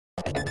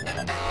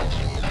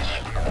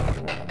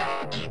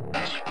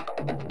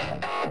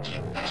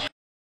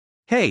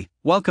Hey,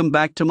 welcome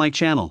back to my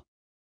channel.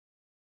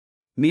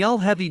 Miolle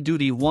Heavy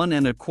Duty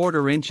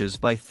 1¼ inches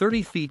by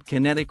 30 feet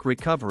Kinetic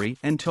Recovery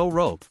and Tow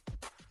Rope.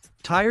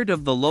 Tired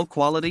of the low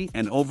quality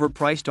and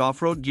overpriced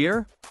off-road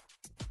gear?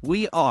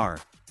 We are.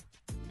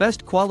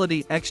 Best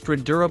quality extra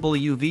durable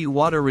UV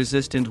water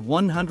resistant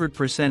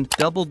 100%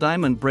 double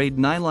diamond braid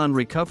nylon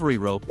recovery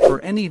rope for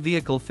any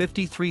vehicle.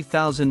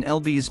 53,000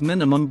 lbs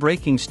minimum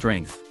braking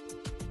strength.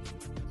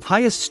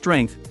 Highest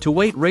strength to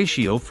weight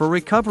ratio for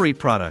recovery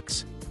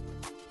products.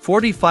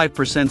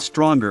 45%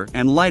 stronger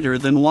and lighter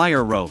than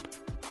wire rope.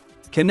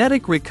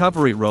 Kinetic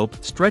recovery rope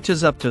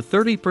stretches up to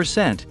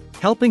 30%,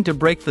 helping to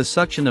break the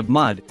suction of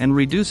mud and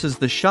reduces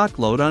the shock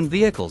load on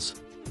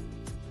vehicles.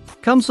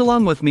 Comes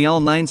along with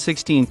Miolle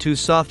 916-2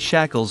 soft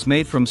shackles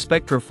made from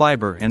Spectra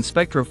fiber and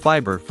Spectra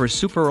fiber for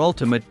super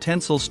ultimate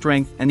tensile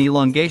strength and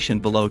elongation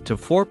below to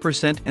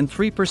 4% and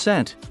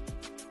 3%.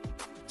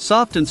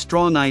 Soft and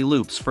strong eye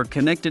loops for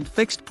connected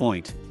fixed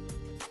point.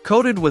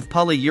 Coated with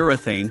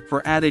polyurethane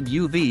for added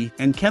UV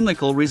and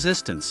chemical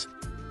resistance.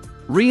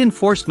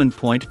 Reinforcement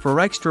point for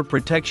extra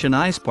protection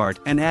eyes part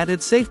and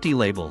added safety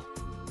label.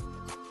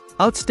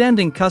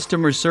 Outstanding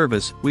customer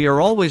service. We are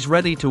always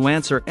ready to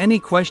answer any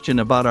question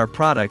about our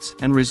products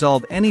and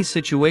resolve any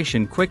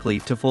situation quickly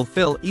to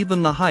fulfill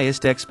even the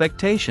highest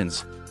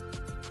expectations.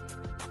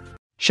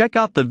 Check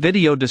out the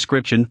video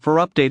description for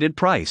updated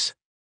price.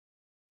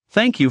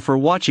 Thank you for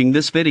watching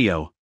this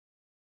video.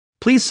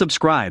 Please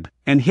subscribe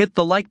and hit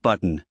the like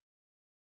button.